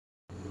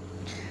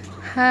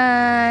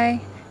Hi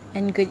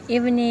and good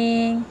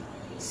evening.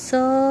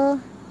 So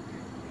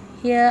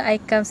here I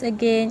comes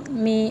again.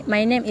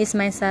 My name is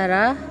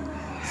Maisara.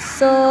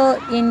 So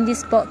in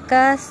this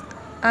podcast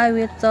I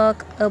will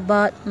talk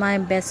about my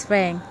best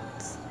friend.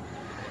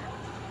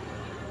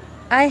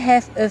 I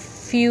have a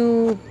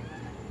few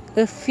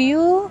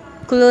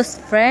close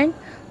friends,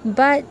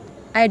 but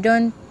I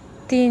don't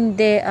think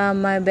they are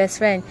my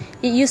best friend.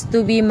 It used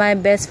to be my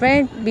best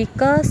friend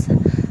because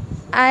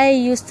I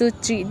used to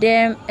treat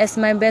them as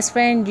my best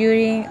friend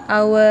during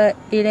our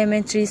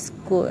elementary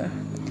school.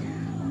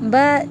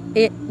 But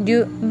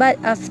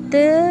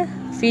after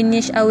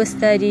finish our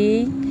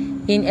study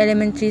in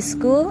elementary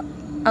school,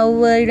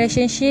 our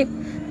relationship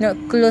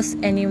not close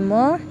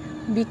anymore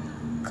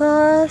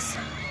because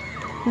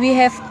we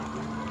have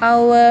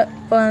our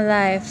own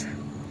life.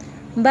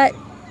 But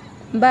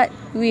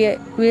we're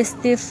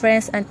still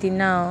friends until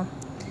now.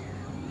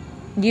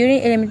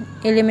 During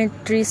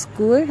elementary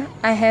school,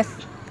 I have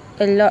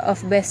a lot of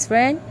best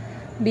friends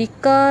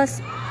because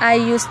I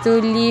used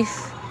to live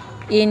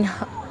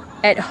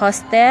at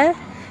hostel,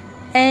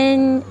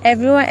 and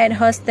everyone at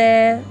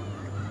hostel,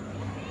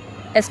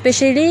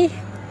 especially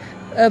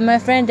my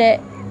friend that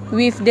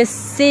with the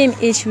same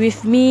age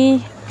with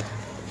me,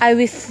 I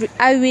will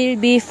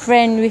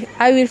friend with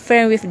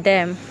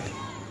them.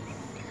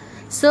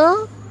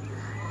 So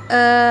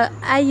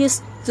I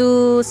used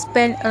to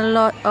spend a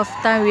lot of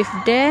time with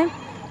them.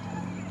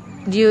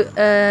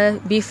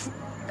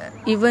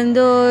 Even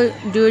though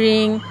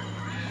during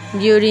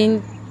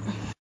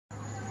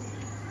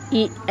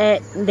eat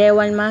at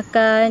Dewan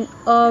Makan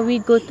or we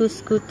go to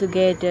school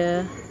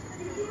together.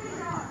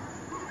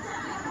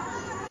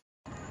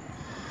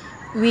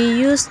 We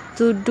used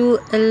to do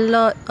a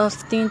lot of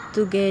things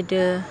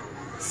together,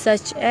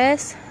 such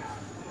as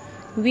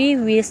we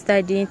will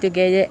study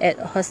together at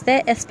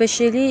hostel,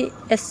 especially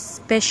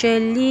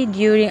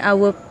during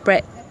our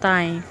prep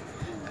time,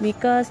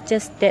 because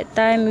just that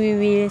time we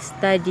will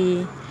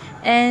study,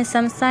 and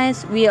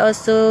sometimes we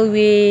also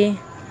will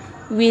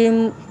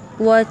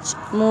watch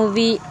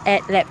movie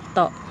at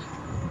laptop.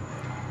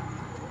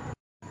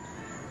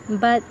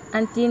 But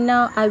until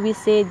now, I will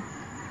say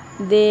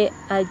they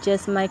are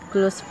just my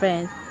close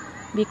friends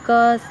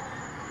because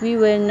we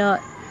were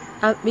not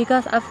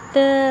because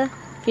after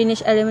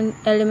finish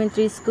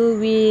elementary school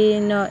we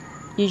not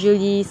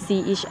usually see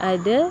each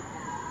other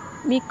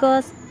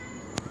because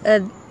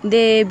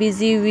they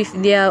busy with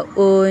their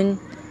own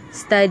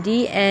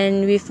study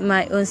and with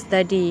my own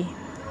study.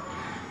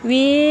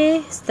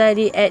 We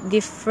study at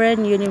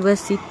different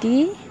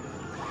university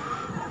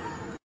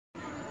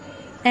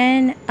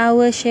and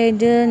our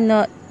schedule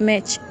not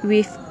match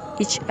with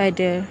each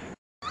other.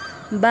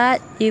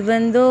 But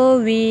even though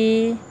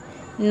we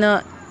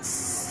not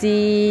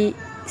seeing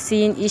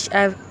each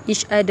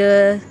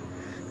other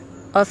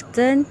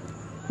often,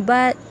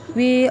 but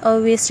we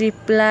always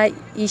reply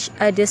each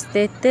other's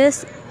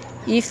status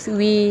if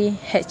we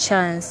had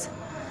chance.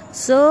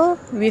 So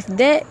with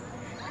that,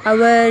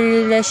 our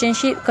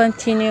relationship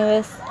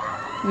continues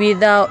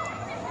without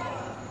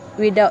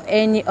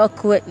any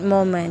awkward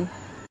moment.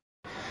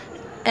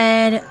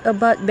 And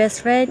about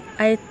best friend,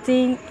 I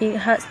think it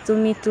hurts to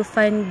me to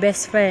find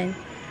best friend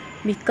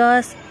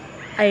because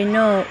I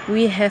know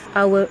we have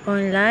our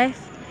own life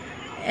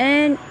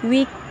and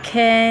we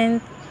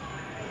can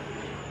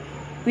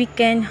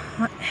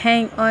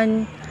hang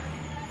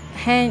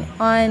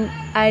on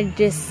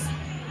others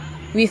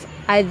with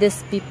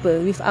others people,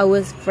 with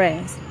our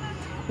friends,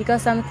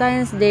 because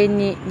sometimes they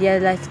need their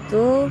life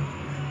too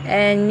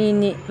and me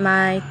need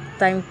my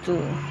time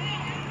too.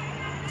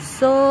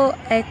 So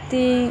I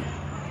think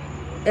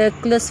a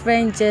close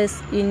friend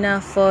just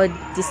enough for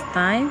this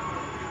time.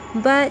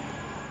 But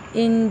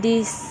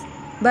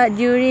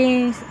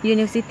during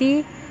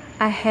university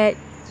I had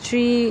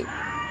 3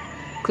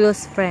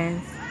 close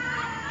friends,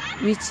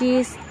 which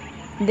is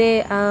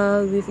they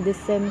are with the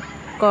same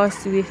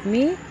course with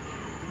me.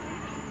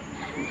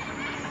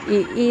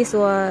 It is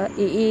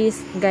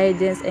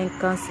guidance and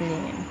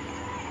counseling.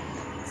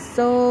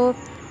 So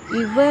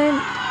if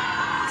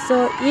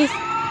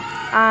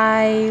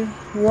I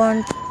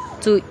want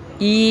to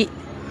eat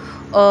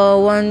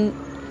or want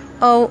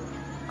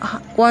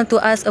to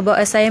ask about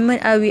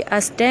assignment, I will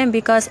ask them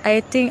because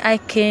I think I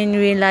can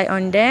rely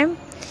on them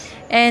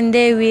and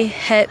they will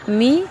help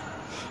me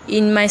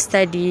in my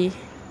study.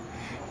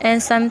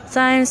 And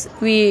sometimes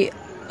we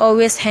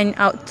always hang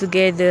out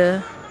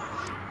together.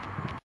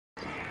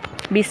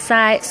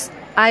 Besides,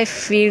 I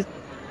feel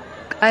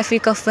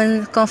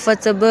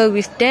comfortable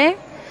with them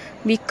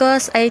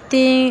because I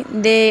think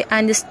they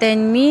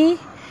understand me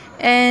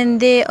and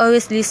they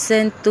always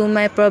listen to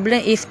my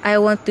problem if I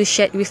want to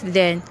share with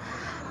them.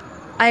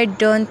 I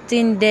don't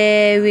think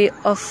they will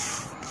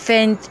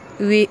offend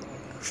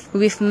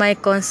with my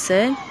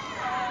concern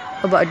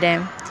about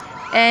them.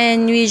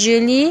 And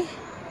usually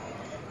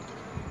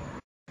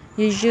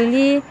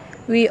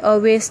we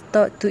always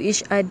talk to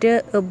each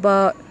other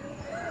about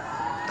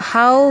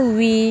how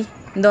we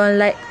don't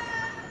like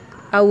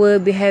our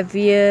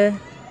behavior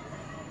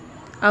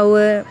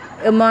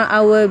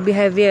our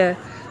behavior.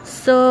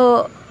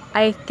 So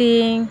I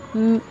think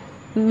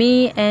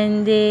me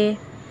and they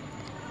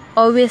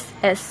always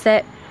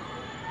accept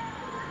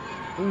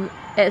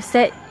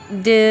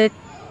the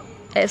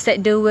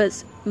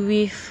words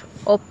with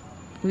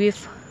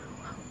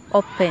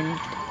open.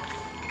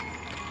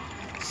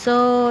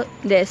 So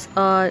that's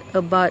all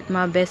about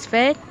my best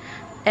friend,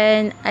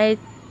 and I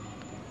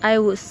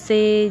would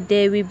say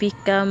they will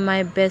become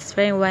my best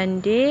friend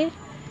one day,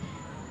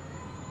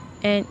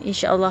 and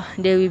inshallah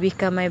they will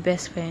become my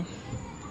best friend.